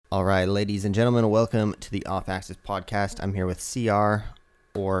All right, ladies and gentlemen, welcome to the Off Axis podcast. I'm here with CR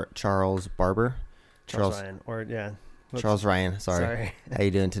or Charles Barber. Charles Ryan, or yeah. Whoops. Charles Ryan, sorry. How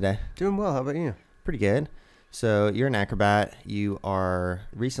you doing today? Doing well. How about you? Pretty good. So you're an acrobat. You are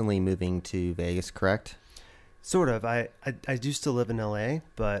recently moving to Vegas, correct? Sort of. I do still live in LA,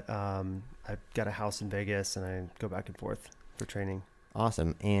 but I've got a house in Vegas, and I go back and forth for training.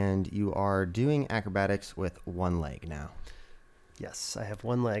 Awesome. And you are doing acrobatics with one leg now. Yes, I have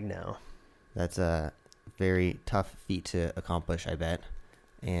one leg now. That's a very tough feat to accomplish, I bet.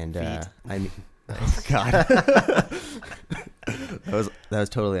 And oh God, that was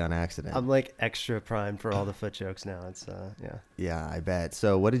totally on accident. I'm like extra primed for all the foot jokes now. It's yeah. Yeah, I bet.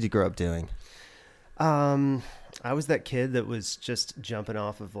 So, what did you grow up doing? I was that kid that was just jumping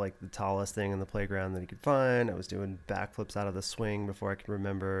off of like the tallest thing in the playground that he could find. I was doing backflips out of the swing before I could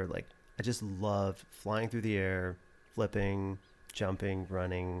remember. Like, I just loved flying through the air, flipping, jumping,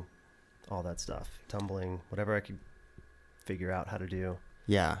 running, all that stuff, tumbling, whatever I could figure out how to do.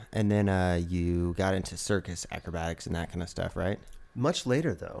 Yeah, and then you got into circus acrobatics and that kind of stuff, right? Much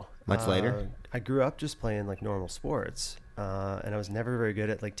later, though. Much later? I grew up just playing like normal sports, and I was never very good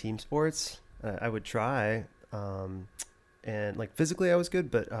at like team sports. I would try, and like physically I was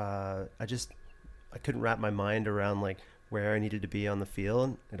good, but I couldn't wrap my mind around like where I needed to be on the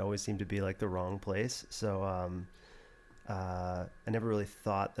field. It always seemed to be like the wrong place. So I never really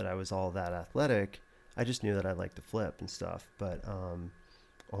thought that I was all that athletic. I just knew that I liked to flip and stuff, but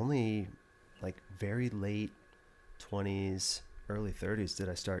only like very late 20s, early 30s did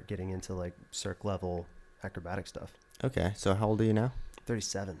I start getting into like circ level acrobatic stuff. Okay, so how old are you now?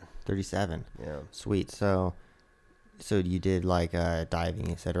 37. 37. Yeah. Sweet. So you did like diving,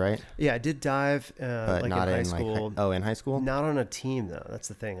 you said, right? Yeah, I did dive but like not in high school. In high school? Not on a team though. That's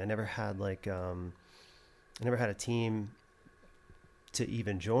the thing. I never had like I never had a team to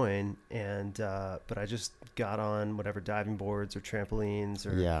even join, and but I just got on whatever diving boards or trampolines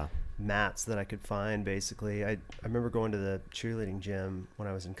or mats that I could find. Basically, I remember going to the cheerleading gym when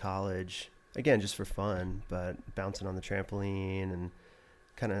I was in college, again just for fun, but bouncing on the trampoline and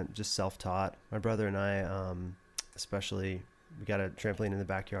kind of just self-taught. My brother and I, especially, we got a trampoline in the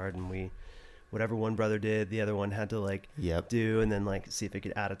backyard, and whatever one brother did, the other one had to like do, and then like see if it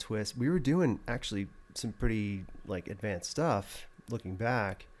could add a twist. We were doing actually some pretty like advanced stuff looking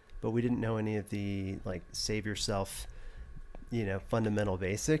back, but we didn't know any of the like save yourself, fundamental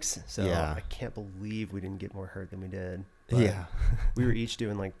basics. So I can't believe we didn't get more hurt than we did. But we were each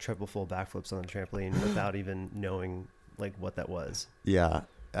doing like triple full backflips on the trampoline without even knowing like what that was. Yeah.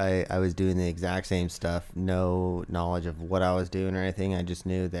 I was doing the exact same stuff. No knowledge of what I was doing or anything. I just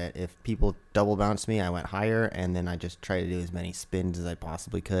knew that if people double bounced me, I went higher, and then I just tried to do as many spins as I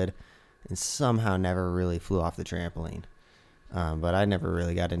possibly could, and somehow never really flew off the trampoline. But I never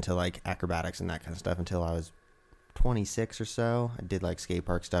really got into like acrobatics and that kind of stuff until I was 26 or so. I did like skate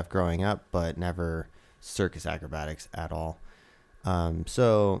park stuff growing up, but never circus acrobatics at all.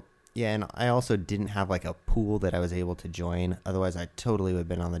 And I also didn't have like a pool that I was able to join. Otherwise, I totally would have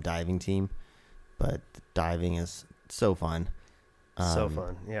been on the diving team. But diving is so fun. So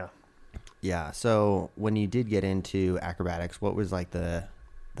fun, yeah. Yeah. So when you did get into acrobatics, what was like the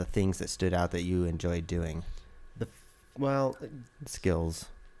things that stood out that you enjoyed doing? Skills.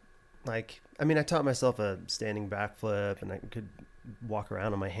 Like, I mean, I taught myself a standing backflip, and I could walk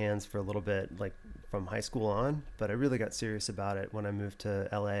around on my hands for a little bit, like from high school on. But I really got serious about it when I moved to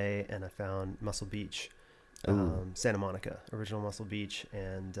LA, and I found Muscle Beach, Santa Monica, original Muscle Beach,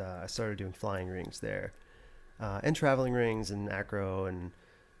 and I started doing flying rings there, and traveling rings and acro and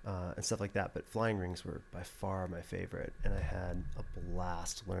stuff like that. But flying rings were by far my favorite, and I had a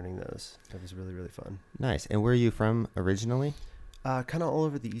blast learning those. It was really, really fun. Nice. And where are you from originally? Kind of all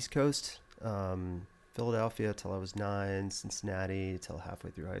over the East Coast. Philadelphia till I was 9, Cincinnati till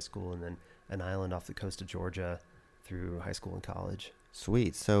halfway through high school, and then an island off the coast of Georgia through high school and college.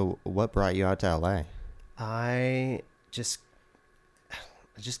 Sweet. So what brought you out to LA? I just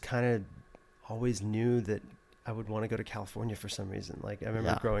kind of always knew that I would want to go to California for some reason. Like, I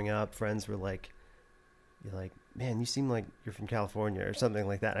remember growing up, friends were like, "You're like, man, you seem like you're from California," or something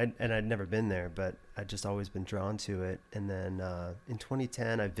like that. And I'd never been there, but I'd just always been drawn to it. And then in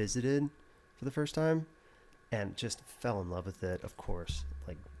 2010, I visited for the first time and just fell in love with it, of course.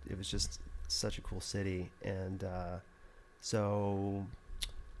 Like, it was just such a cool city. And so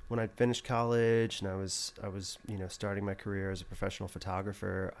when I finished college and I was starting my career as a professional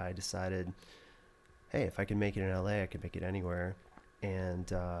photographer, I decided, hey, if I can make it in LA, I can make it anywhere. And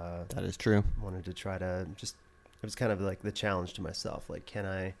that is true. Wanted to try to just, it was kind of like the challenge to myself. Like, can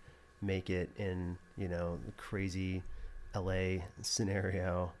I make it in, the crazy LA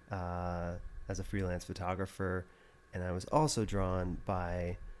scenario as a freelance photographer. And I was also drawn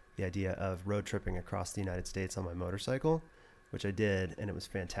by the idea of road tripping across the United States on my motorcycle, which I did, and it was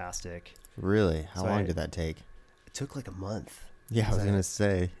fantastic. Really? How So long did that take? It took like a month. Yeah, I was going to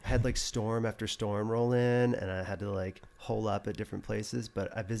say. I had like storm after storm roll in, and I had to like hole up at different places,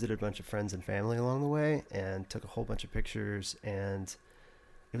 but I visited a bunch of friends and family along the way and took a whole bunch of pictures, and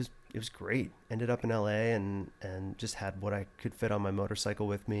it was great. Ended up in LA and just had what I could fit on my motorcycle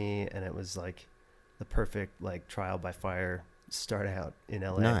with me, and it was like the perfect like trial by fire start out in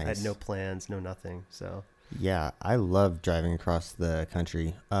LA. Nice. I had no plans, no nothing. So yeah, I love driving across the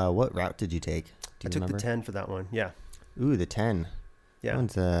country. What route did you take? I took the 10 for that one. Yeah. Ooh, the 10. Yeah. That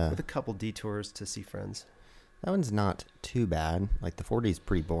one's, with a couple detours to see friends. That one's not too bad. Like the 40 is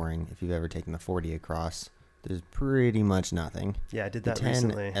pretty boring. If you've ever taken the 40 across, there's pretty much nothing. Yeah, I did The that 10,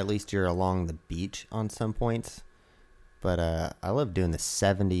 recently. at least you're along the beach on some points. But I love doing the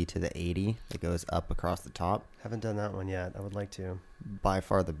 70 to the 80 that goes up across the top. Haven't done that one yet. I would like to. By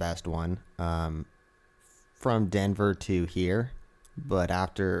far the best one. From Denver to here. But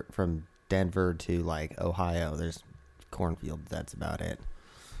after from Denver to like Ohio, there's cornfields. That's about it.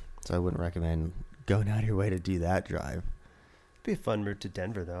 So I wouldn't recommend going out of your way to do that drive. It'd be a fun route to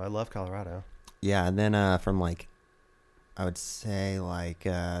Denver, though. I love Colorado. Yeah, and then from like, I would say like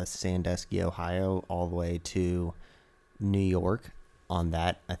Sandusky, Ohio, all the way to New York on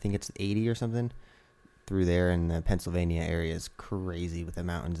that. I think it's 80 or something. Through there in the Pennsylvania area is crazy with the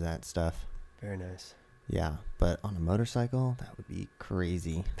mountains and that stuff. Very nice. Yeah, but on a motorcycle, that would be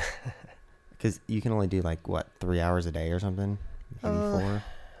crazy. Because you can only do like, what, 3 hours a day or something? Maybe 4?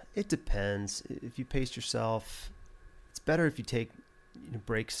 It depends. If you pace yourself, it's better if you take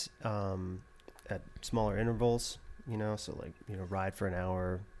breaks at smaller intervals, so like, ride for an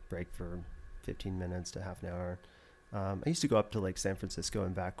hour, break for 15 minutes to half an hour. I used to go up to like San Francisco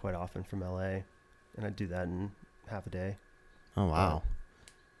and back quite often from LA, and I'd do that in half a day. Oh, wow.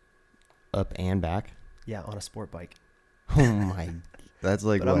 Up and back? Yeah, on a sport bike. Oh, my. That's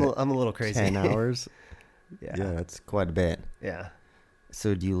like, but what, I'm a little crazy. 10 hours? Yeah. Yeah, that's quite a bit. Yeah.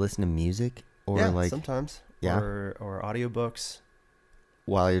 So do you listen to music? Or yeah, like sometimes. Yeah? Or audiobooks.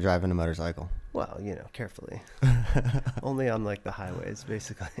 While you're driving a motorcycle? Well, carefully. Only on like the highways,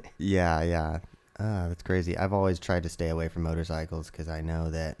 basically. Yeah. That's crazy. I've always tried to stay away from motorcycles because I know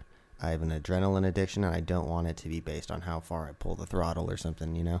that I have an adrenaline addiction and I don't want it to be based on how far I pull the throttle or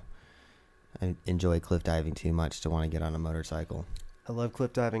something, I enjoy cliff diving too much to want to get on a motorcycle. I love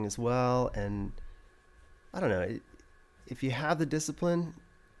cliff diving as well, and I don't know, if you have the discipline,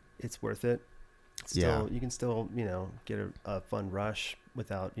 it's worth it. You can still, get a fun rush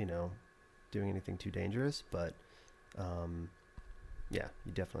without, doing anything too dangerous, but yeah,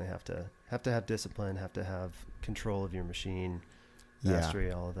 you definitely have to have discipline, have to have control of your machine,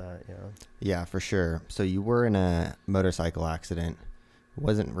 mastery, all of that. Yeah, for sure. So you were in a motorcycle accident. It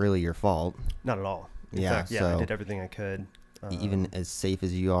wasn't really your fault. Not at all. In Yeah, fact, so I did everything I could. Even as safe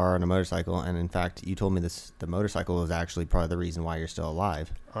as you are on a motorcycle, and in fact, you told me the motorcycle was actually part of the reason why you're still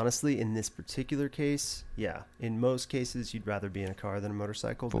alive. Honestly, in this particular case, yeah. In most cases, you'd rather be in a car than a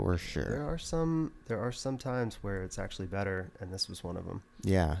motorcycle. For sure. There are some times where it's actually better, and this was one of them.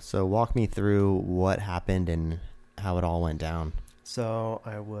 Yeah. So walk me through what happened and how it all went down. So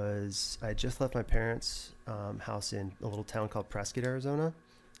I just left my parents' house in a little town called Prescott, Arizona.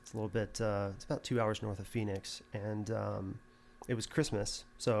 It's a little bit. It's about 2 hours north of Phoenix, and it was Christmas.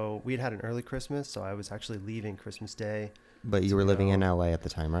 So we had an early Christmas. So I was actually leaving Christmas Day. But you were living in LA at the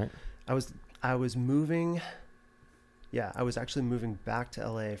time, right? I was moving. Yeah, I was actually moving back to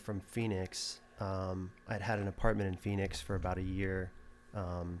LA from Phoenix. I'd had an apartment in Phoenix for about a year,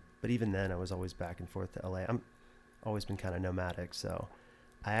 but even then, I was always back and forth to LA. I'm always been kind of nomadic, so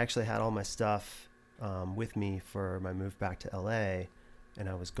I actually had all my stuff with me for my move back to LA, and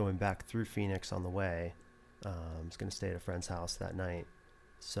I was going back through Phoenix on the way. I was going to stay at a friend's house that night.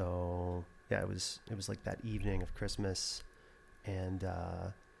 So yeah, it was like that evening of Christmas, and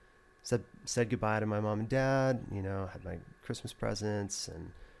said goodbye to my mom and dad. Had my Christmas presents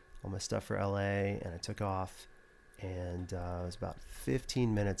and all my stuff for LA, and I took off, and I was about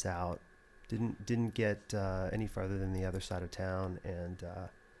 15 minutes out. Didn't get any farther than the other side of town, and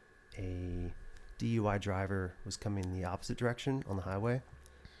a DUI driver was coming in the opposite direction on the highway,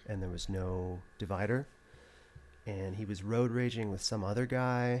 and there was no divider, and he was road raging with some other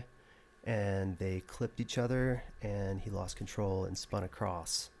guy, and they clipped each other, and he lost control and spun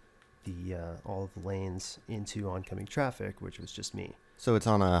across all of the lanes into oncoming traffic, which was just me. So it's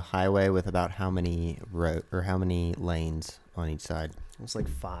on a highway with about how many lanes on each side? It was like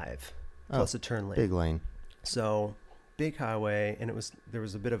 5 plus a turn lane. Big lane. So big highway, and there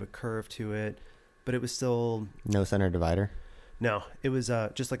was a bit of a curve to it, but it was still No center divider. no. It was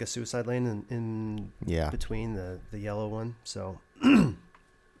just like a suicide lane in Yeah. between the yellow one. So it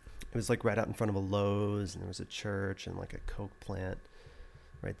was like right out in front of a Lowe's, and there was a church and like a Coke plant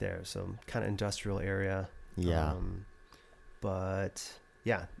right there. So kind of industrial area. Yeah. But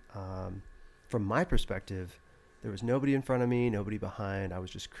yeah, from my perspective, there was nobody in front of me, nobody behind. I was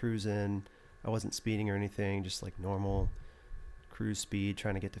just cruising. I wasn't speeding or anything, just like normal cruise speed,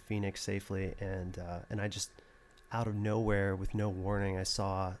 trying to get to Phoenix safely. And I just, out of nowhere, with no warning, I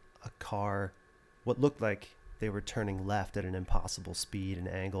saw a car, what looked like they were turning left at an impossible speed and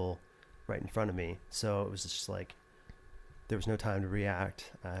angle right in front of me. So it was just like, there was no time to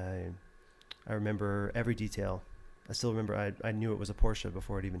react. I remember every detail. I still remember I knew it was a Porsche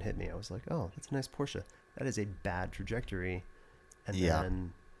before it even hit me. I was like, oh, that's a nice Porsche. That is a bad trajectory.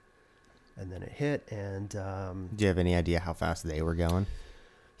 And then it hit, and Do you have any idea how fast they were going?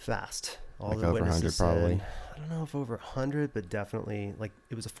 fast. All Like the over witnesses 100 probably? said, I don't know if over 100, but definitely, like,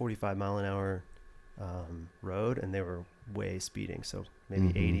 it was a 45 mile an hour road, and they were way speeding. So maybe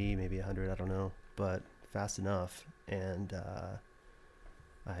 80, maybe 100, I don't know, but fast enough. And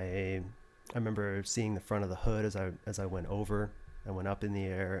I remember seeing the front of the hood as I went over. I went up in the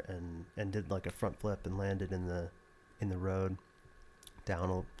air and did like a front flip and landed in the road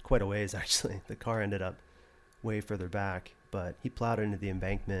down quite a ways. Actually, the car ended up way further back, but he plowed into the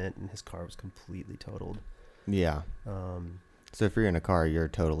embankment and his car was completely totaled. Yeah. So if you're in a car, you're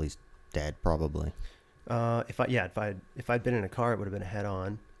totally dead, probably. If I'd been in a car, it would have been a head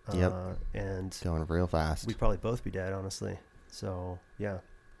on. Yep. And Going real fast. we'd probably both be dead, honestly. So yeah,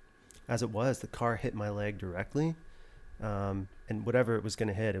 as it was, the car hit my leg directly. And whatever it was going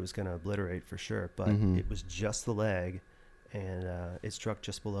to hit, it was going to obliterate for sure. But it was just the leg, and it struck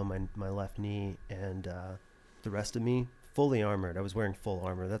just below my left knee. And the rest of me, fully armored. I was wearing full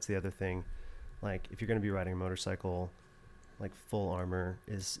armor. That's the other thing. Like, if you're going to be riding a motorcycle, like, full armor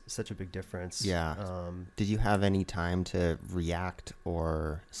is such a big difference. Yeah. Did you have any time to react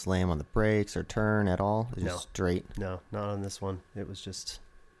or slam on the brakes or turn at all? It was No. just straight? No, not on this one. It was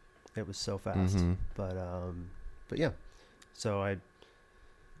so fast. But yeah. So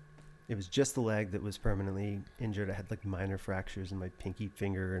it was just the leg that was permanently injured. I had like minor fractures in my pinky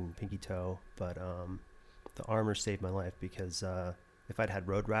finger and pinky toe, but the armor saved my life, because if I'd had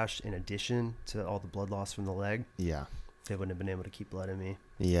road rash in addition to all the blood loss from the leg, Yeah. they wouldn't have been able to keep blood in me.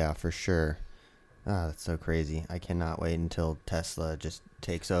 Yeah, for sure. Oh, that's so crazy. I cannot wait until Tesla just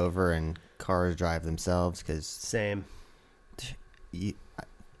takes over and cars drive themselves, because Same.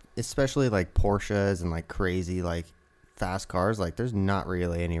 especially like Porsches and like crazy like fast cars, like there's not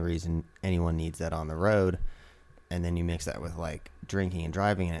really any reason anyone needs that on the road. And then you mix that with like drinking and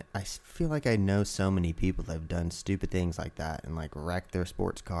driving, and I feel like I know so many people that have done stupid things like that and like wrecked their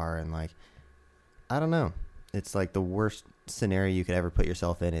sports car, and like, I don't know. It's like the worst scenario you could ever put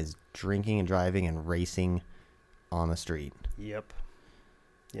yourself in is drinking and driving and racing on the street. Yep.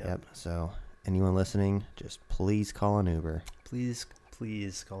 So anyone listening, just please call an Uber. Please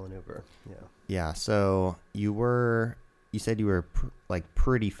call an Uber. Yeah. Yeah. So you said you were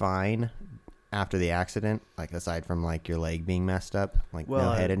pretty fine after the accident, like aside from like your leg being messed up, like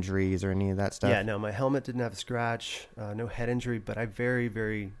no head injuries or any of that stuff? Yeah, no, my helmet didn't have a scratch, no head injury, but I very,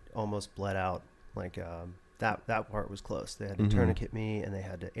 very almost bled out. Like that part was close. They had to tourniquet me, and they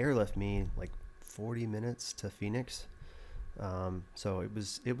had to airlift me like 40 minutes to Phoenix. So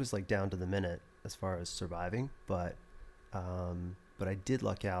it was like down to the minute as far as surviving, but I did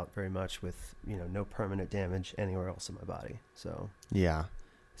luck out very much with, no permanent damage anywhere else in my body. So yeah.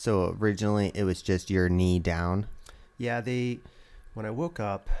 So originally it was just your knee down? Yeah, when I woke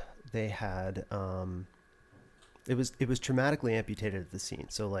up, they had it was traumatically amputated at the scene.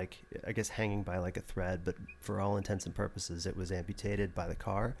 So like, I guess hanging by like a thread, but for all intents and purposes, it was amputated by the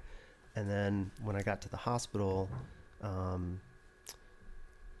car. And then when I got to the hospital,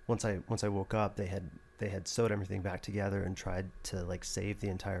 once I woke up, they had sewed everything back together and tried to like save the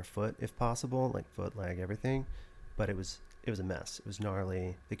entire foot if possible, like foot, leg, everything. But it was a mess. It was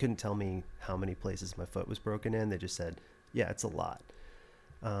gnarly. They couldn't tell me how many places my foot was broken in. They just said, yeah, it's a lot.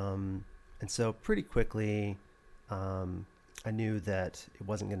 And so pretty quickly, I knew that it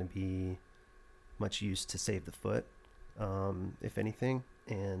wasn't going to be much use to save the foot, if anything.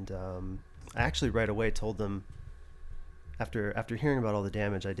 And I actually right away told them, after hearing about all the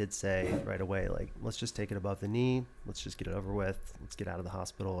damage, I did say right away, like, let's just take it above the knee. Let's just get it over with. Let's get out of the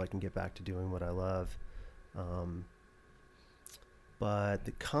hospital. I can get back to doing what I love. But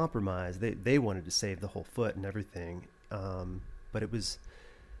the compromise, they wanted to save the whole foot and everything. But it was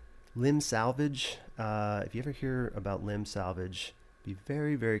Limb salvage. If you ever hear about limb salvage, be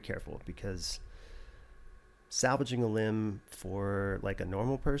very, very careful, because salvaging a limb for like a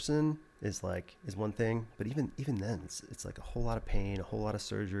normal person is one thing, but even then it's like a whole lot of pain, a whole lot of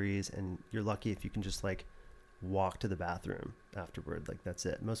surgeries, and you're lucky if you can just like walk to the bathroom afterward. Like that's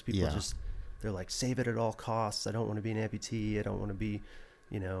it. Most people just, they're like, save it at all costs. I don't want to be an amputee. I don't want to be,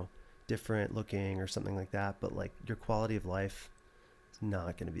 different looking or something like that. But like your quality of life is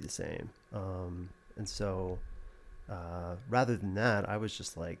not going to be the same. And so rather than that, I was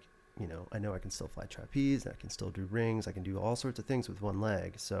just like, I know I can still fly trapeze, I can still do rings, I can do all sorts of things with one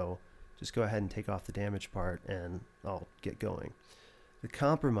leg. So just go ahead and take off the damaged part and I'll get going. The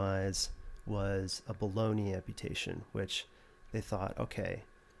compromise was a below-knee amputation, which they thought, okay,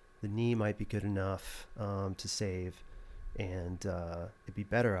 the knee might be good enough to save, and it'd be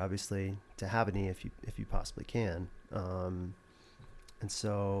better, obviously, to have a knee if you possibly can. And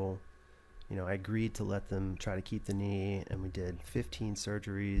so, I agreed to let them try to keep the knee, and we did 15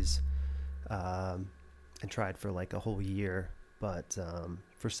 surgeries and tried for like a whole year. But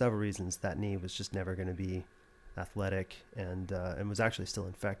for several reasons, that knee was just never going to be athletic, and was actually still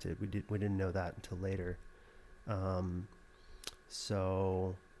infected. We didn't know that until later.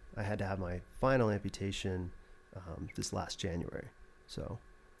 So I had to have my final amputation this last January. So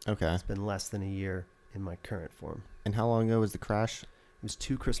Okay. it's been less than a year in my current form. And how long ago was the crash? It was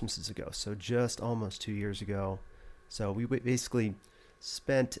 2 Christmases ago, so just almost 2 years ago. So we basically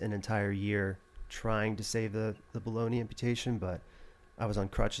spent an entire year trying to save the below-knee amputation, but I was on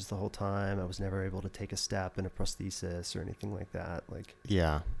crutches the whole time. I was never able to take a step in a prosthesis or anything like that. Like,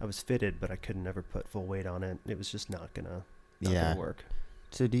 Yeah. I was fitted, but I couldn't ever put full weight on it. It was just not gonna work.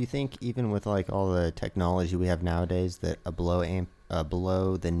 So do you think even with like all the technology we have nowadays that a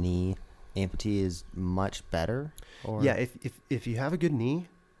below the knee amputee is much better? Or? Yeah, if you have a good knee,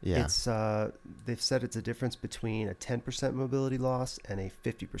 Yeah. it's they've said it's a difference between a 10% mobility loss and a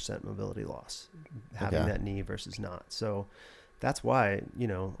 50% mobility loss, having that knee versus not. So that's why,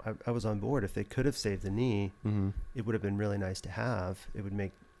 I was on board. If they could have saved the knee, it would have been really nice to have. It would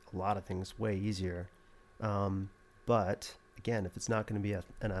make a lot of things way easier. But again, if it's not going to be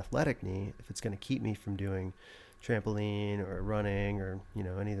an athletic knee, if it's going to keep me from doing trampoline or running or,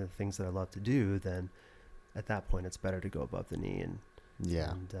 any of the things that I love to do, then at that point it's better to go above the knee and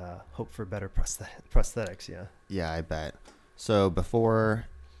hope for better prosthetics. Yeah. Yeah, I bet. So before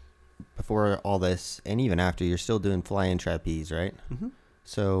all this, and even after, you're still doing fly-in trapeze, right? Mm-hmm.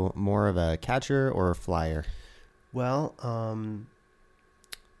 So more of a catcher or a flyer? Well,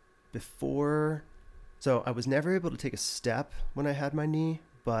 so I was never able to take a step when I had my knee,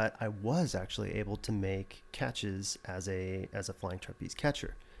 but I was actually able to make catches as a flying trapeze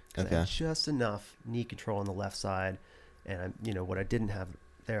catcher. I had just enough knee control on the left side, and what I didn't have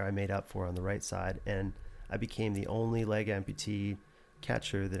there, I made up for on the right side, and I became the only leg amputee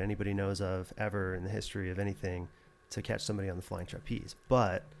catcher that anybody knows of ever in the history of anything to catch somebody on the flying trapeze.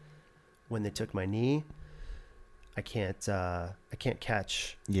 But when they took my knee, I can't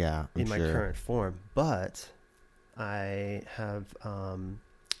catch in my current form. But I have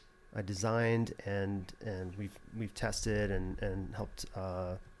I designed and we've tested and helped,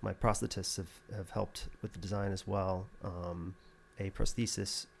 my prosthetists have helped with the design as well, a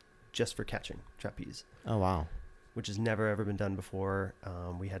prosthesis just for catching trapeze. Oh wow. Which has never ever been done before.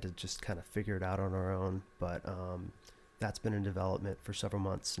 We had to just kind of figure it out on our own, but that's been in development for several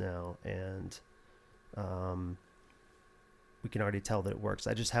months now, and we can already tell that it works.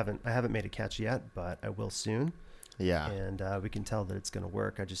 I haven't made a catch yet, but I will soon. Yeah. And we can tell that it's going to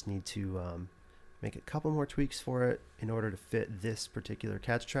work. I just need to make a couple more tweaks for it in order to fit this particular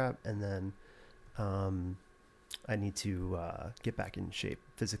catch trap, and then I need to get back in shape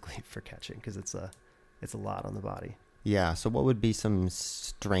physically for catching, because it's a lot on the body. Yeah. So what would be some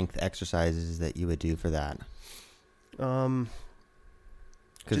strength exercises that you would do for that? Doing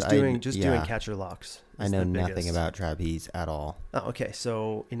catcher locks. I know nothing about trapeze at all. Oh, okay.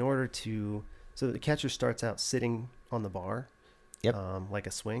 So the catcher starts out sitting on the bar. Yep. Like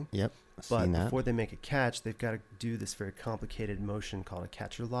a swing. Yep. But before they make a catch, they've got to do this very complicated motion called a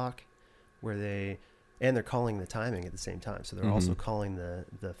catcher lock, where they're calling the timing at the same time. So they're also calling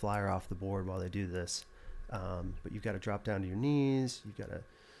the flyer off the board while they do this. But you've got to drop down to your knees. You've got to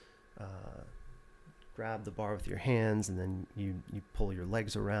grab the bar with your hands, and then you pull your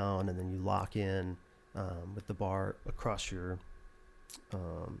legs around, and then you lock in with the bar across your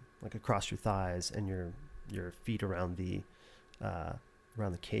thighs, and your feet around the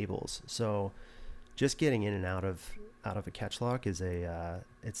cables. So just getting in and out of a catch lock is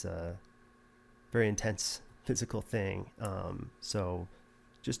it's a very intense physical thing. So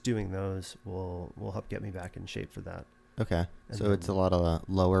just doing those will help get me back in shape for that. Okay. And So it's a lot of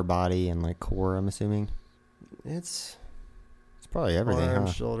lower body and like core, I'm assuming. It's Probably everything, arms,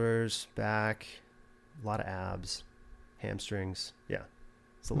 huh? shoulders, back, a lot of abs, hamstrings. Yeah,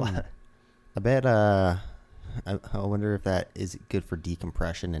 it's a lot. I bet. I wonder if that is good for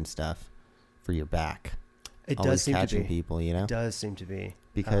decompression and stuff for your back. It Always does seem to catching be. people, you know. It does seem to be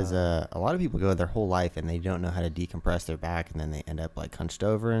Because a lot of people go their whole life and they don't know how to decompress their back, and then they end up like hunched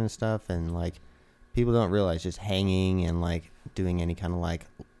over and stuff, and like people don't realize just hanging and like doing any kind of like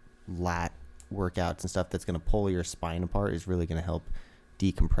lat workouts and stuff that's going to pull your spine apart is really going to help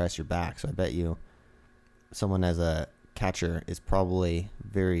decompress your back. So I bet you someone as a catcher is probably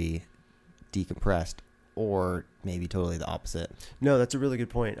very decompressed, or maybe totally the opposite. No, that's a really good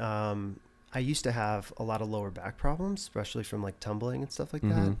point. I used to have a lot of lower back problems, especially from like tumbling and stuff like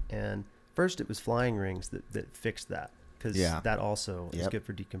that. And first it was flying rings that fixed that, because that also is good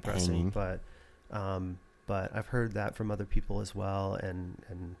for decompressing. But I've heard that from other people as well,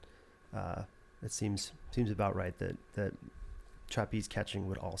 and it seems about right that trapeze catching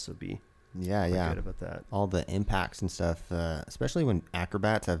would also be good about that. All the impacts and stuff, especially when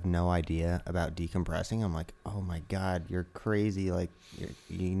acrobats have no idea about decompressing. I'm like, oh my god, you're crazy! Like,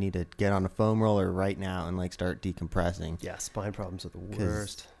 you need to get on a foam roller right now and like start decompressing. Yeah, spine problems are the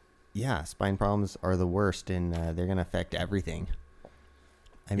worst. Yeah, spine problems are the worst, and they're gonna affect everything.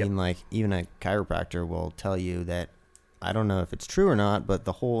 I mean, like, even a chiropractor will tell you that. I don't know if it's true or not, but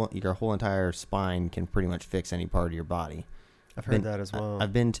your whole entire spine can pretty much fix any part of your body. I've heard that as well. I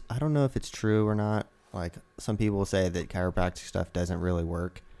don't know if it's true or not. Like, some people say that chiropractic stuff doesn't really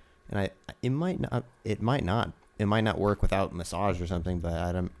work, and it might not work without massage or something,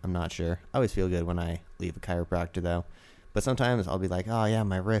 but I'm not sure. I always feel good when I leave a chiropractor though, but sometimes I'll be like, oh yeah,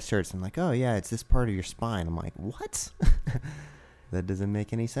 my wrist hurts. I'm like, oh yeah, it's this part of your spine. I'm like, what? That doesn't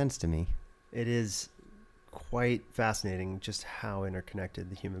make any sense to me. It is quite fascinating just how interconnected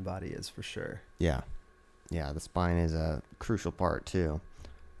the human body is, for sure. Yeah, the spine is a crucial part too.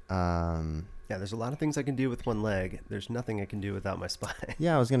 There's a lot of things I can do with one leg. There's nothing I can do without my spine.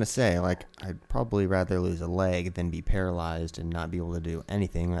 Yeah, I was gonna say, like, I'd probably rather lose a leg than be paralyzed and not be able to do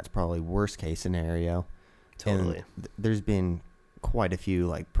anything. That's probably worst case scenario. Totally. There's been quite a few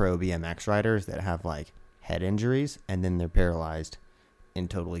like pro BMX riders that have like head injuries and then they're paralyzed and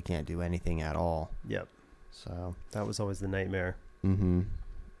totally can't do anything at all. Yep. So that was always the nightmare. Mm-hmm.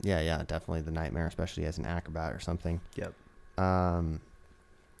 Yeah, definitely the nightmare, especially as an acrobat or something. Yep.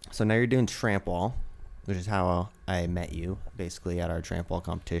 So now you're doing tramp wall, which is how I met you, basically at our tramp wall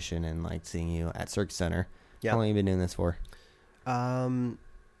competition and like seeing you at Circus Center. Yeah. How long have you been doing this for? I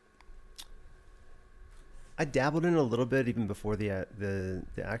dabbled in a little bit even before the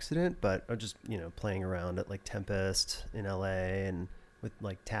accident, but I was just playing around at like Tempest in LA and with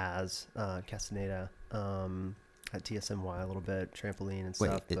like Taz Castaneda at TSMY a little bit, trampoline and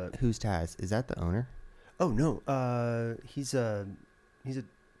stuff. But who's Taz? Is that the owner? Oh no, he's a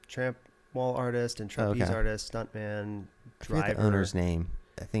tramp wall artist and trapeze artist, stuntman, driver. I forget the owner's name.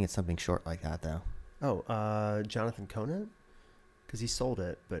 I think it's something short like that though. Oh, Jonathan Conant? Because he sold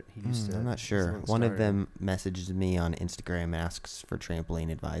it, but he used to. I'm not sure. One of them messages me on Instagram, asks for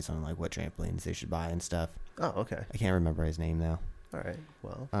trampoline advice on like what trampolines they should buy and stuff. Oh, okay. I can't remember his name though. All right.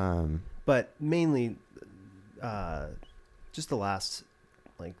 Well. But mainly, just the last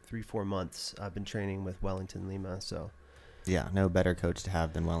like 3-4 months, I've been training with Wellington Lima. So. Yeah, no better coach to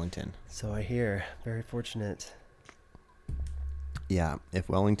have than Wellington. So I hear. Very fortunate. Yeah, if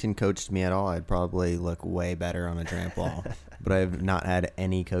Wellington coached me at all, I'd probably look way better on a tramp wall. But I've not had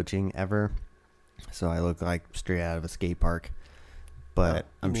any coaching ever, so I look like straight out of a skate park. But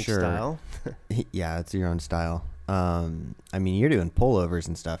I'm sure. Style? Yeah, it's your own style. I mean, you're doing pullovers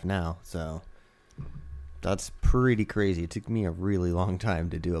and stuff now, so that's pretty crazy. It took me a really long time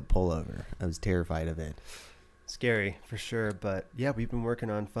to do a pullover. I was terrified of it. Scary for sure, but yeah, we've been working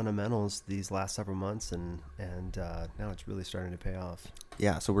on fundamentals these last several months, and now it's really starting to pay off.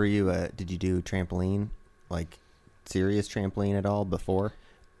 Yeah. So were you? Did you do trampoline, like serious trampoline at all before?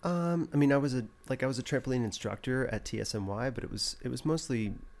 I mean, I was a trampoline instructor at TSMY, but it was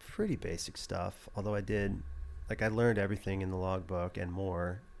mostly pretty basic stuff. Although I learned everything in the logbook and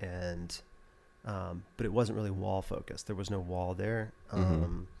more, and but it wasn't really wall focused. There was no wall there,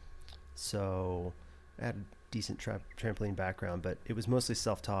 so I had decent trampoline background, but it was mostly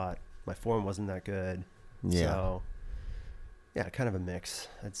self-taught. My form wasn't that good. Yeah. So, yeah, kind of a mix,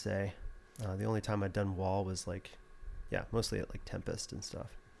 I'd say. The only time I'd done wall was mostly at like Tempest and stuff.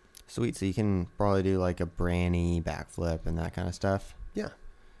 Sweet. So you can probably do like a branny backflip and that kind of stuff. Yeah.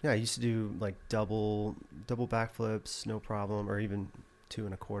 Yeah. I used to do like double backflips, no problem, or even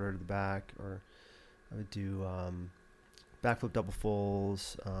 2.25 to the back, or I would do backflip double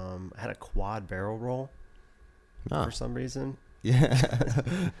fulls. I had a quad barrel roll Oh, for some reason. yeah.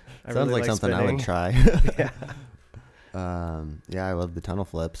 I Sounds really like something I would spinning. try. Yeah. Yeah, I love the tunnel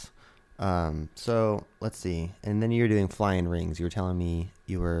flips. So let's see. And then you were doing flying rings. You were telling me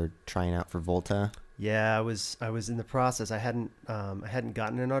you were trying out for Volta. Yeah, I was in the process. I hadn't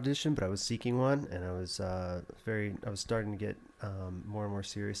gotten an audition, but I was seeking one, and I was starting to get more and more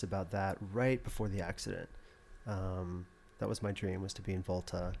serious about that right before the accident. That was my dream, was to be in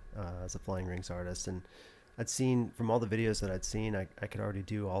Volta as a flying rings artist, and I'd seen from all the videos that I'd seen, I could already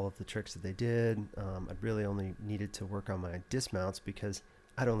do all of the tricks that they did. I'd really only needed to work on my dismounts because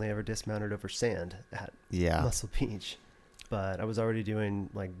I'd only ever dismounted over sand at Yeah. Muscle Beach, but I was already doing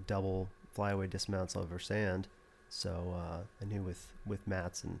like double flyaway dismounts over sand. So I knew with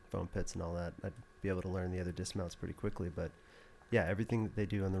mats and foam pits and all that, I'd be able to learn the other dismounts pretty quickly. But yeah, everything that they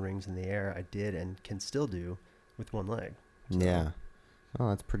do on the rings in the air, I did and can still do with one leg. So, Yeah. Oh,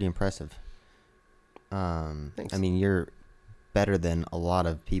 that's pretty impressive. Thanks. I mean, you're better than a lot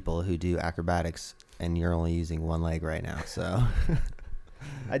of people who do acrobatics, and you're only using one leg right now. So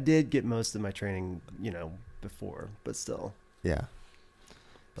I did get most of my training, before, but still. yeah.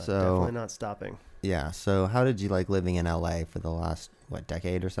 But So definitely not stopping. yeah. So how did you like living in LA for the last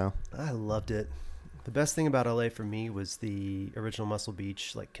decade or so? I loved it. The best thing about LA for me was the original Muscle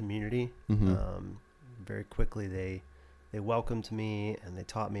Beach community. Mm-hmm. Very quickly they welcomed me and they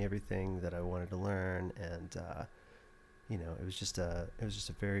taught me everything that I wanted to learn, and it was just a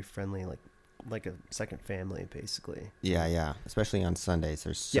very friendly, like a second family basically. Yeah, yeah. Especially on Sundays,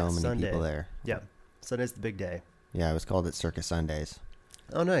 there's so many Sunday. people there. Yeah, Sunday's the big day. Yeah, it was called it Circus Sundays.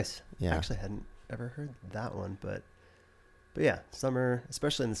 Oh, nice. Yeah. Actually, I hadn't ever heard that one, but yeah, summer,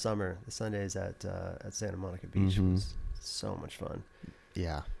 especially in the summer, the Sundays at Santa Monica Beach Mhm. was so much fun.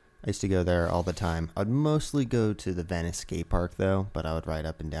 Yeah. I used to go there all the time. I'd mostly go to the Venice skate park though, but I would ride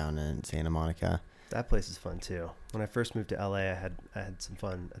up and down in Santa Monica. That place is fun too. When I first moved to LA, I had some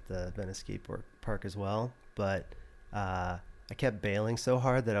fun at the Venice skateboard park as well, but I kept bailing so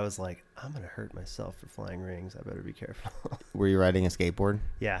hard that I was like, I'm gonna hurt myself for flying rings. I better be careful. Were you riding a skateboard?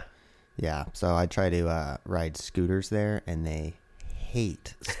 Yeah. Yeah. So I try to ride scooters there, and they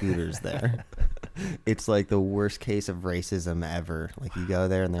hate scooters there. It's like the worst case of racism ever. Like you go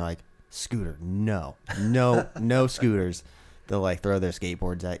there and they're like, scooter, no scooters. They'll like throw their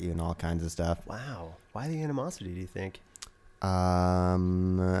skateboards at you and all kinds of stuff. Wow. Why the animosity, do you think?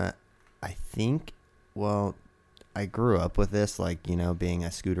 I think, well, I grew up with this, being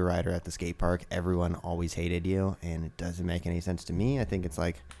a scooter rider at the skate park. Everyone always hated you, and it doesn't make any sense to me. I think it's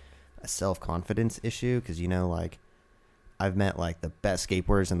like a self-confidence issue because, I've met the best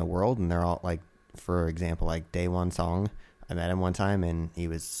skateboarders in the world, and they're all for example, Day One Song. I met him one time, and he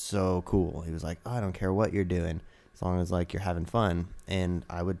was so cool. He was like, oh, I don't care what you're doing, as long as you're having fun. And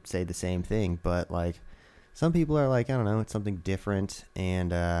I would say the same thing, but some people are I don't know, it's something different,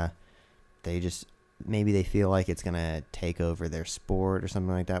 and they just maybe they feel like it's gonna take over their sport or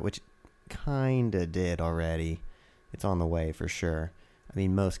something like that, which kind of did already. It's on the way for sure. I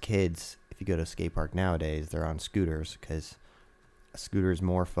mean, most kids, if you go to a skate park nowadays, they're on scooters because a scooter is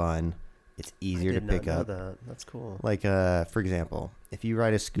more fun. It's easier to pick up. That. That's cool. For example, if you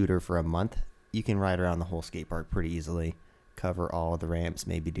ride a scooter for a month, you can ride around the whole skate park pretty easily, cover all of the ramps,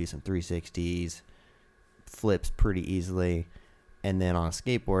 maybe do some 360s, flips pretty easily. And then on a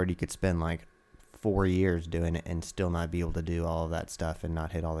skateboard, you could spend 4 years doing it and still not be able to do all of that stuff and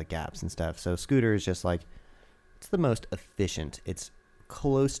not hit all the gaps and stuff. So scooter is just it's the most efficient. It's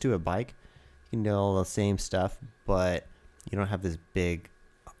close to a bike. You can do all the same stuff, but you don't have this big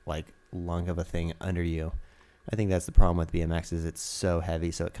lung of a thing under you. I think that's the problem with BMX is it's so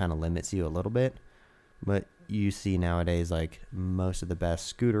heavy, so it kind of limits you a little bit. But you see nowadays most of the best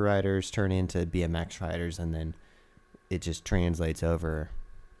scooter riders turn into BMX riders, and then it just translates over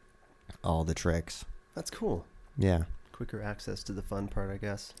all the tricks. That's cool. Yeah. Quicker access to the fun part, I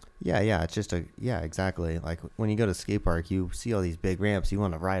guess. Yeah. It's just exactly. When you go to skate park, you see all these big ramps. You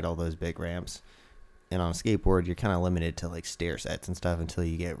want to ride all those big ramps. And on a skateboard, you're kind of limited to stair sets and stuff until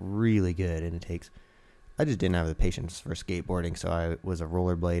you get really good. And I just didn't have the patience for skateboarding. So I was a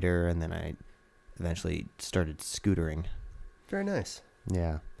rollerblader, and then I eventually started scootering. Very nice.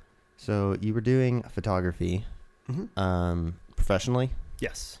 Yeah. So you were doing photography, professionally?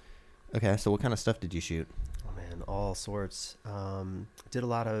 Yes. Okay. So what kind of stuff did you shoot? Oh man, all sorts. Did a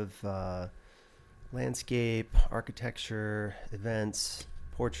lot of landscape, architecture, events,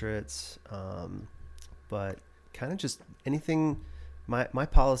 portraits, but kind of just anything. My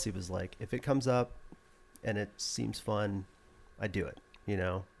policy was if it comes up and it seems fun, I do it.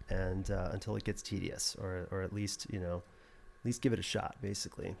 and until it gets tedious, or at least, at least give it a shot,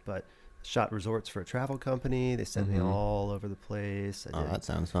 basically. But shot resorts for a travel company. They sent me all over the place. I did that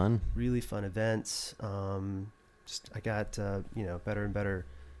sounds fun. really fun events. I got, better and better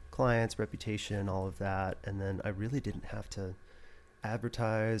clients, reputation, all of that. And then I really didn't have to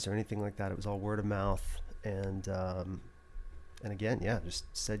advertise or anything like that. It was all word of mouth. And again, just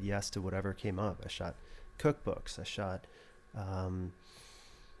said yes to whatever came up. I shot cookbooks. I shot,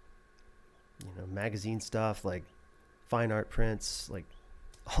 magazine stuff, like fine art prints, like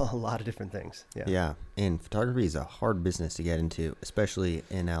a lot of different things. Yeah. And photography is a hard business to get into, especially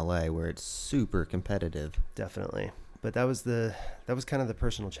in LA where it's super competitive. Definitely. But that was kind of the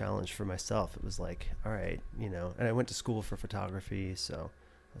personal challenge for myself. It was like, all right, and I went to school for photography. So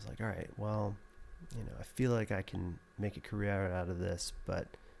I was like, all right, well, I feel like I can make a career out of this,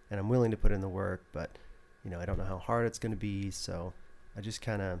 and I'm willing to put in the work, but, I don't know how hard it's going to be. So I just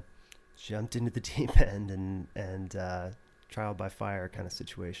kind of jumped into the deep end and trial by fire kind of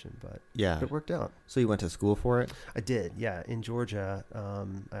situation, but it worked out. So you went to school for it? I did. Yeah. In Georgia,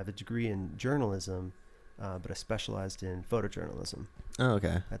 I have a degree in journalism, but I specialized in photojournalism. Oh,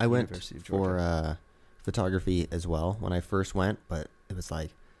 okay. I went for photography as well when I first went, but it was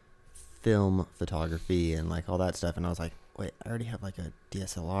like film photography and like all that stuff. And I was like, wait, I already have like a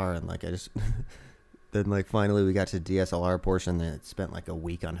DSLR, and like I just then like finally we got to DSLR portion, and it spent like a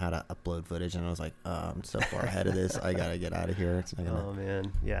week on how to upload footage, and I was like, I'm so far ahead of this. I gotta get out of here. It's not gonna, oh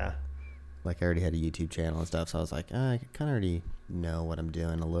man, yeah. Like I already had a YouTube channel and stuff, so I was like, I kind of already know what I'm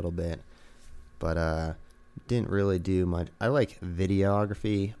doing a little bit, but didn't really do much. I like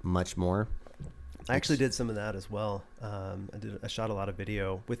videography much more. I actually did some of that as well. I shot a lot of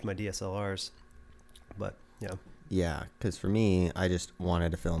video with my DSLRs, but yeah. Yeah, because for me, I just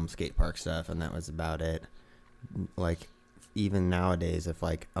wanted to film skate park stuff, and that was about it. Like, even nowadays, if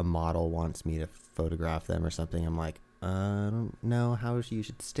like a model wants me to photograph them or something, I'm like, I don't know how you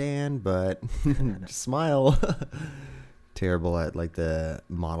should stand, but smile. Terrible at like the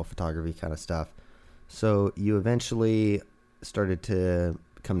model photography kind of stuff. So you eventually started to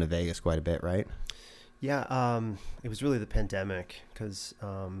come to Vegas quite a bit, right? Yeah, it was really the pandemic, because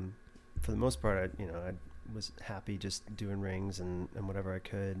for the most part, I was happy just doing rings and whatever I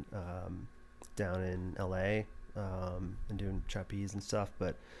could down in LA and doing trapeze and stuff.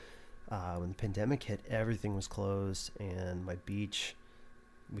 But when the pandemic hit, everything was closed, and my beach,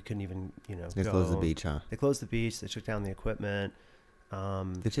 we couldn't even, They closed the beach, huh? They closed the beach. They took down the equipment.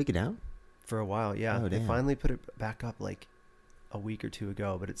 They took it down? For a while, yeah. Oh, they damn. finally put it back up like a week or two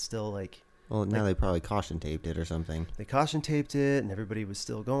ago, but it's still like... Well, now they probably caution taped it or something. They caution taped it, and everybody was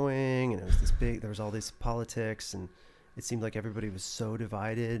still going, and it was this big, there was all this politics, and it seemed like everybody was so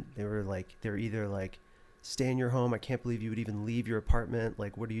divided. They were either like, stay in your home, I can't believe you would even leave your apartment,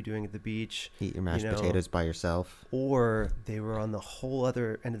 like, what are you doing at the beach? Eat your mashed potatoes by yourself. Or they were on the whole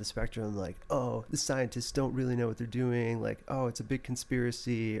other end of the spectrum, like, oh, the scientists don't really know what they're doing, like, oh, it's a big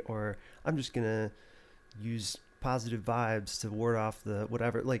conspiracy, or I'm just gonna use positive vibes to ward off the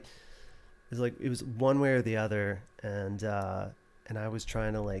whatever. Like, it was one way or the other, and I was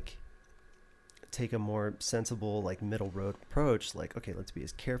trying to like take a more sensible, like, middle road approach, like, okay, let's be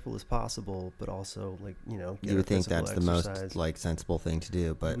as careful as possible, but also, like, you would think that's the most like sensible thing to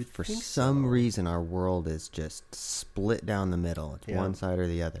do, but for some reason our world is just split down the middle. It's one side or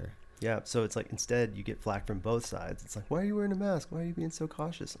the other. Yeah, so it's like, instead you get flack from both sides. It's like, why are you wearing a mask? Why are you being so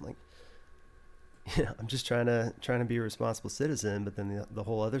cautious? I'm like, I'm just trying to be a responsible citizen, but then the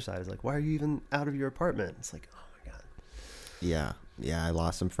whole other side is like, why are you even out of your apartment? It's like, oh my god. Yeah, I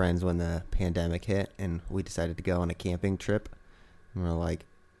lost some friends when the pandemic hit, and we decided to go on a camping trip, and we're like,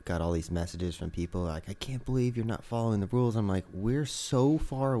 got all these messages from people like, I can't believe you're not following the rules. I'm like, we're so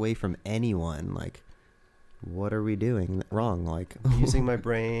far away from anyone, like, what are we doing wrong? Like, using my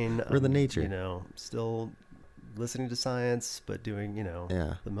brain. We're the nature. Still listening to science, but doing,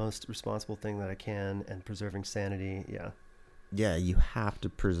 the most responsible thing that I can, and preserving sanity. Yeah, you have to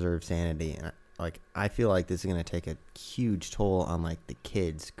preserve sanity. And like, I feel like this is going to take a huge toll on like the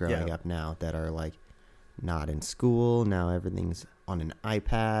kids growing up now that are like not in school. Now everything's on an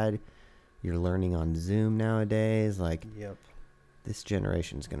iPad. You're learning on Zoom nowadays. Like, this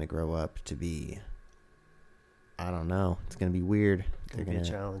generation is going to grow up to be, I don't know. It's going to be weird. It's going to be a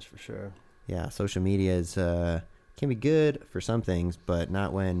challenge for sure. Yeah, social media is can be good for some things, but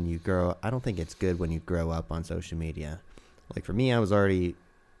not when you grow. I don't think it's good when you grow up on social media. Like, for me, I was already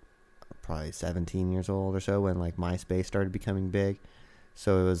probably 17 years old or so when like MySpace started becoming big.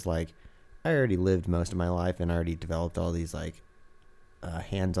 So it was like, I already lived most of my life and already developed all these like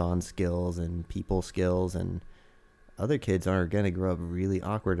hands-on skills and people skills, and other kids are going to grow up really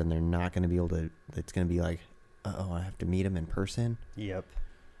awkward, and they're not going to be able to. It's going to be like, oh, I have to meet them in person. Yep.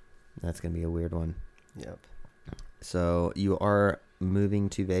 That's going to be a weird one. Yep. So you are moving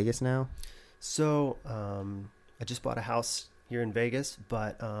to Vegas now? So I just bought a house here in Vegas,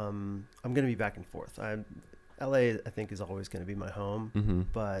 but I'm going to be back and forth. LA, I think, is always going to be my home, Mm-hmm.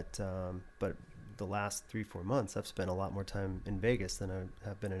 but the last 3-4 months, I've spent a lot more time in Vegas than I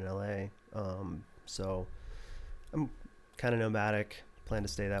have been in LA. So I'm kind of nomadic, plan to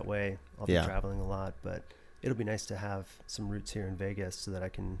stay that way. I'll be traveling a lot, but it'll be nice to have some roots here in Vegas so that I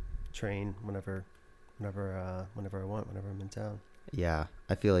can train whenever I want, whenever I'm in town. Yeah,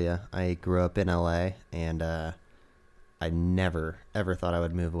 I feel ya. I grew up in LA, and I never, ever thought I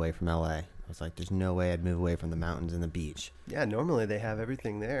would move away from LA. I was like, there's no way I'd move away from the mountains and the beach. Yeah, normally they have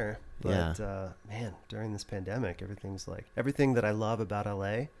everything there. But, man, during this pandemic, everything that I love about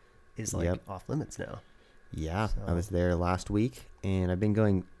LA is off limits now. Yeah, So. I was there last week, and I've been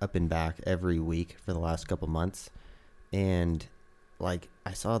going up and back every week for the last couple months. And like,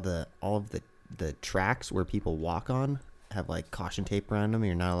 I saw all of the tracks where people walk on have like caution tape around them.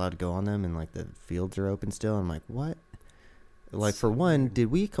 You're not allowed to go on them, and like the fields are open still. I'm like, what? Like, for one,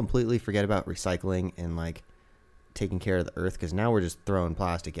 did we completely forget about recycling and like taking care of the earth? Because now we're just throwing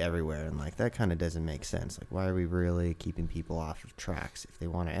plastic everywhere, and like that kind of doesn't make sense. Like, why are we really keeping people off of tracks? If they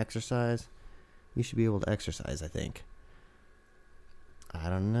want to exercise, you should be able to exercise, I think. I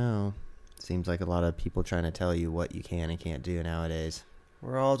don't know. Seems like a lot of people trying to tell you what you can and can't do nowadays.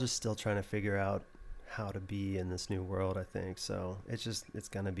 We're all just still trying to figure out how to be in this new world, I think. So it's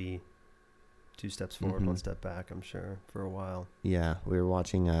going to be 2 steps forward, 1 step back, I'm sure, for a while. Yeah, we were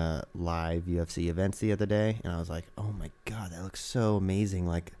watching live UFC events the other day, and I was like, oh my God, that looks so amazing.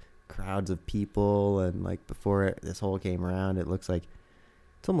 Like, crowds of people, and like before this whole came around, it looks like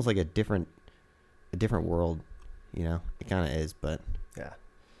it's almost like a different world, you know? It kind of is, but yeah.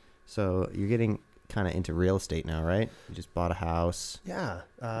 So you're getting kind of into real estate now, right? You just bought a house. Yeah.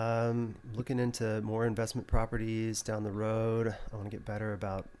 Looking into more investment properties down the road. I want to get better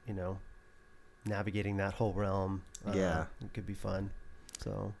about, navigating that whole realm. Yeah. It could be fun.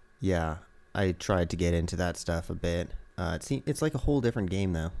 So. Yeah. I tried to get into that stuff a bit. It's like a whole different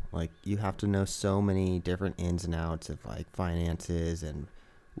game, though. Like, you have to know so many different ins and outs of like finances and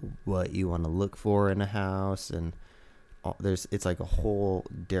what you want to look for in a house, and it's like a whole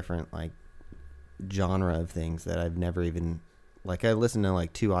different like genre of things that I've never even, like, I listened to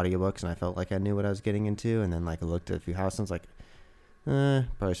like 2 audiobooks and I felt like I knew what I was getting into, and then like I looked at a few houses and was like,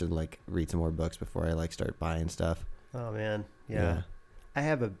 probably should like read some more books before I like start buying stuff. Oh man, yeah. I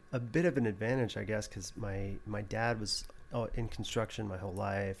have a bit of an advantage, I guess, because my dad was in construction my whole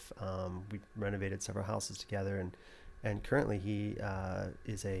life. We renovated several houses together, and currently he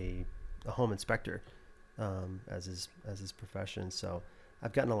is a home inspector as his profession. So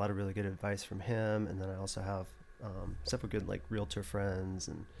I've gotten a lot of really good advice from him, and then I also have several good like realtor friends,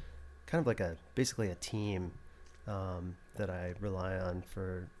 and kind of like basically a team that I rely on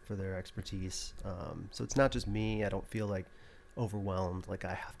for their expertise. So it's not just me. I don't feel like overwhelmed, like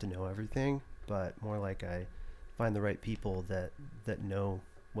I have to know everything, but more like I find the right people that know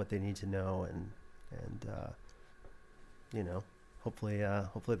what they need to know, and hopefully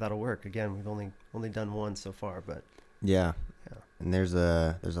that'll work. Again, we've only done one so far, but yeah. And there's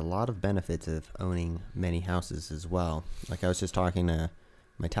a lot of benefits of owning many houses as well. Like, I was just talking to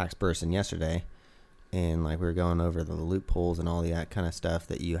my tax person yesterday, and like we were going over the loopholes and all that kind of stuff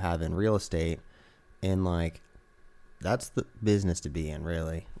that you have in real estate, and like that's the business to be in,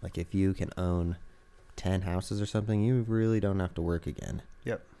 really. Like, if you can own 10 houses or something, you really don't have to work again.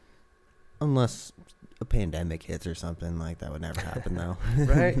 Yep. Unless a pandemic hits or something, like that would never happen though.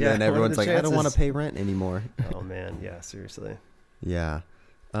 Right? Yeah. And everyone's like, I don't want to pay rent anymore. Oh man, yeah, seriously. Yeah.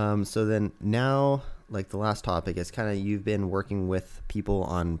 So then now, like, the last topic is kind of, you've been working with people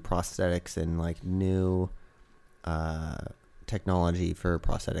on prosthetics and like new technology for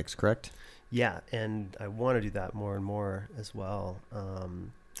prosthetics, correct? Yeah, and I want to do that more and more as well.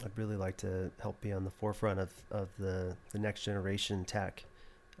 I'd really like to help be on the forefront of the next generation tech.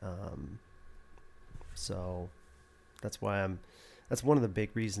 So that's why that's one of the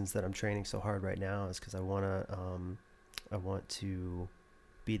big reasons that I'm training so hard right now, is because I want to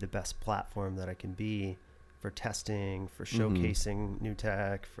be the best platform that I can be for testing, for showcasing new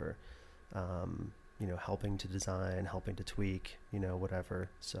tech, for helping to design, helping to tweak, whatever.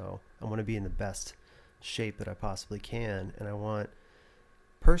 So I want to be in the best shape that I possibly can, and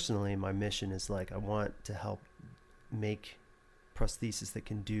personally, my mission is like, I want to help make prosthesis that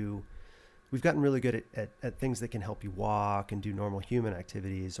can do we've gotten really good at things that can help you walk and do normal human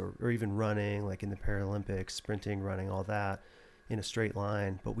activities, or even running, like in the Paralympics, sprinting, running, all that in a straight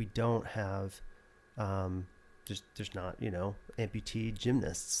line. But we don't have, there's not, amputee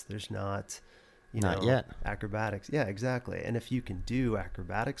gymnasts. There's not, Not yet. acrobatics. Yeah, exactly. And if you can do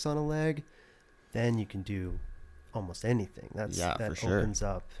acrobatics on a leg, then you can do almost anything. That for sure. opens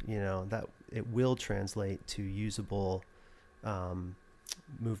up, that it will translate to usable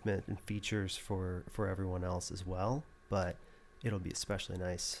movement and features for everyone else as well. But it'll be especially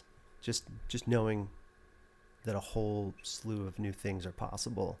nice just knowing that a whole slew of new things are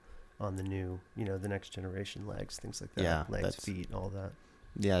possible on the new, the next generation legs, things like that. Yeah, legs, feet, all that.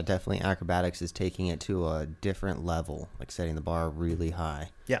 Yeah, definitely. Acrobatics is taking it to a different level, like setting the bar really high.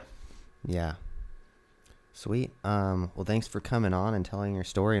 Yeah. Sweet. Well, thanks for coming on and telling your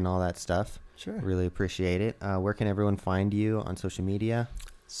story and all that stuff. Sure. Really appreciate it. Where can everyone find you on social media?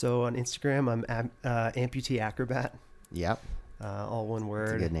 So on Instagram, I'm Amputee Acrobat. Yep. All one word.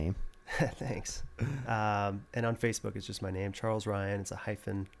 That's a good name. Thanks. And on Facebook, it's just my name, Charles Ryan. It's a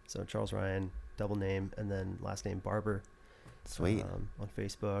hyphen. So Charles Ryan, double name, and then last name Barber. Sweet. On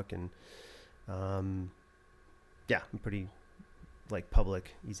Facebook. And I'm pretty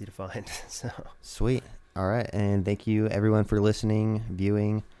public, easy to find. So Sweet. All right. And thank you everyone for listening,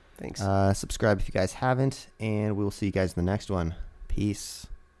 viewing. Thanks. Subscribe if you guys haven't, and we will see you guys in the next one. Peace.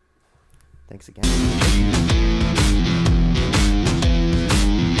 Thanks again.